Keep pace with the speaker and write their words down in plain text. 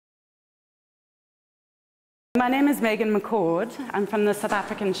My name is Meaghen Mc Cord. I'm from the South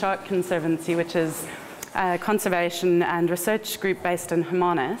African Shark Conservancy, which is a conservation and research group based in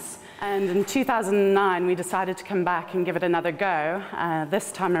Hermanus. And in 2009, we decided to come back and give it another go.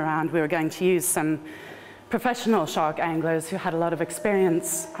 This time around, we were going to use some professional shark anglers who had a lot of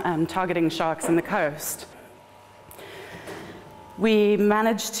experience targeting sharks on the coast. We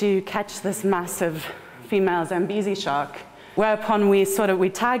managed to catch this massive female Zambezi shark, whereupon we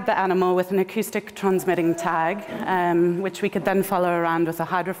tagged the animal with an acoustic transmitting tag, which we could then follow around with a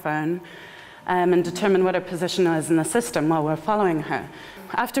hydrophone and determine what her position is in the system while we're following her.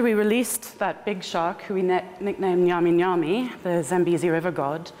 After we released that big shark, who we nicknamed Nyami Nyami, the Zambezi River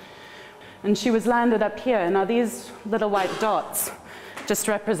god, and she was landed up here. Now these little white dots just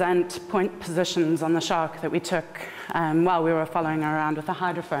represent point positions on the shark that we took while we were following her around with a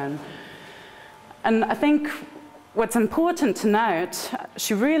hydrophone. And I think what's important to note,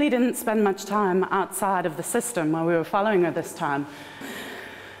 she really didn't spend much time outside of the system while we were following her this time.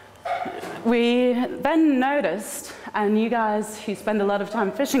 We then noticed, and you guys who spend a lot of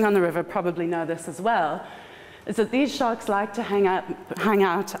time fishing on the river probably know this as well, is that these sharks like to hang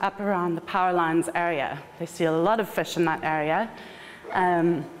out up around the power lines area. They steal a lot of fish in that area.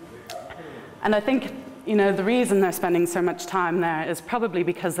 And I think the reason they're spending so much time there is probably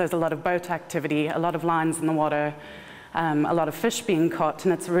because there's a lot of boat activity, a lot of lines in the water, a lot of fish being caught,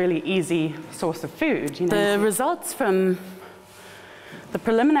 and it's a really easy source of food. The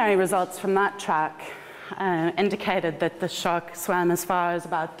preliminary results from that track indicated that the shark swam as far as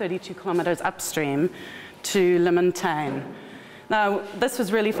about 32 kilometers upstream to Lemontaine. Now, this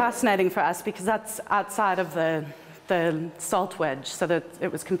was really fascinating for us because that's outside of the salt wedge, so that it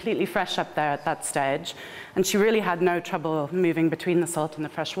was completely fresh up there at that stage, and she really had no trouble moving between the salt and the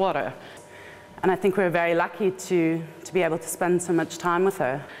fresh water. And I think we were very lucky to be able to spend so much time with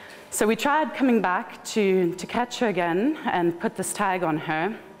her. So we tried coming back to catch her again and put this tag on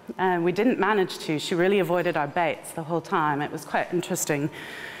her. We didn't manage to. She really avoided our baits the whole time. It was quite interesting.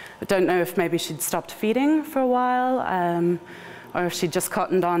 I don't know if maybe she'd stopped feeding for a while or if she'd just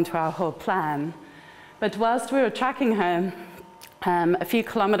cottoned on to our whole plan. But whilst we were tracking her, a few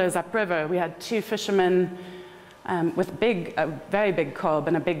kilometers upriver, we had two fishermen with a very big cob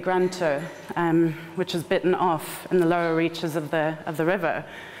and a big grunter, which was bitten off in the lower reaches of the river.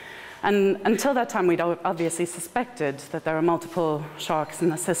 And until that time, we'd obviously suspected that there were multiple sharks in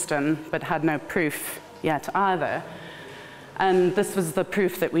the system, but had no proof yet either. And this was the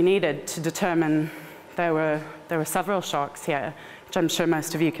proof that we needed to determine there were several sharks here, which I'm sure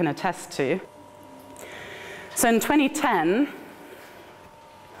most of you can attest to. So in 2010,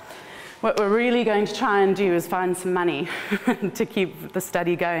 what we're really going to try and do is find some money to keep the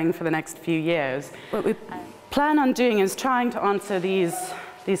study going for the next few years. What we plan on doing is trying to answer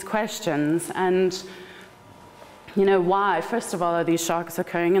these questions and, why, first of all, are these sharks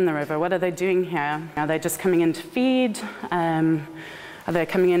occurring in the river? What are they doing here? Are they just coming in to feed? Are they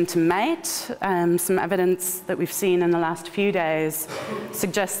coming in to mate? Some evidence that we've seen in the last few days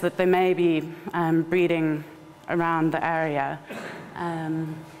suggests that they may be breeding around the area,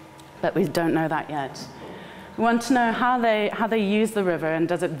 but we don't know that yet. We want to know how they use the river, and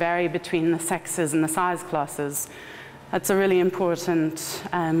does it vary between the sexes and the size classes? That's a really important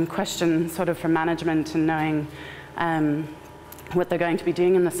question for management and knowing what they're going to be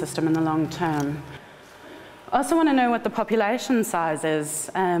doing in the system in the long term. I also want to know what the population size is.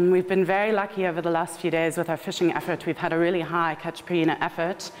 We've been very lucky over the last few days with our fishing effort. We've had a really high catch per unit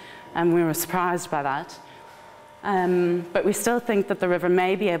effort, and we were surprised by that. But we still think that the river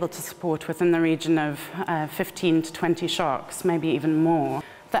may be able to support within the region of 15 to 20 sharks, maybe even more.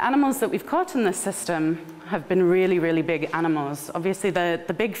 The animals that we've caught in this system have been really, really big animals. Obviously,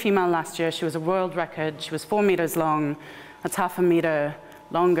 the big female last year, she was a world record. She was 4 meters long. That's half a meter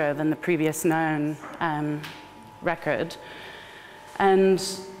longer than the previous known record. And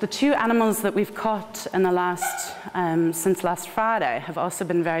the two animals that we've caught in the since last Friday have also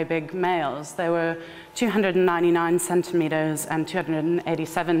been very big males. They were 299 centimeters and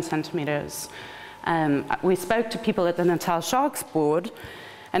 287 centimeters. We spoke to people at the Natal Sharks Board,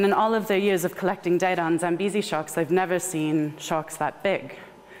 and in all of their years of collecting data on Zambezi sharks, they've never seen sharks that big.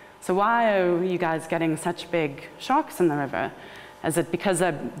 So why are you guys getting such big sharks in the river? Is it because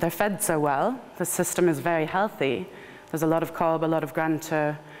they're fed so well? The system is very healthy. There's a lot of cob, a lot of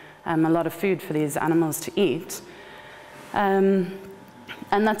grunter, a lot of food for these animals to eat. And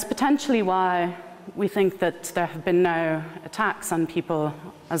that's potentially why we think that there have been no attacks on people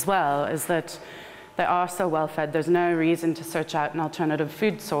as well, is that they are so well fed. There's no reason to search out an alternative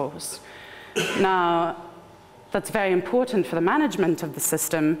food source. Now, that's very important for the management of the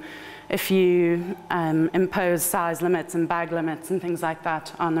system if you impose size limits and bag limits and things like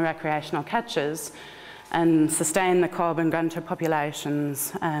that on the recreational catches and sustain the carbon grunter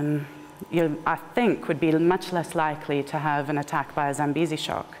populations, you, I think, would be much less likely to have an attack by a Zambezi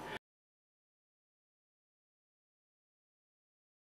shark.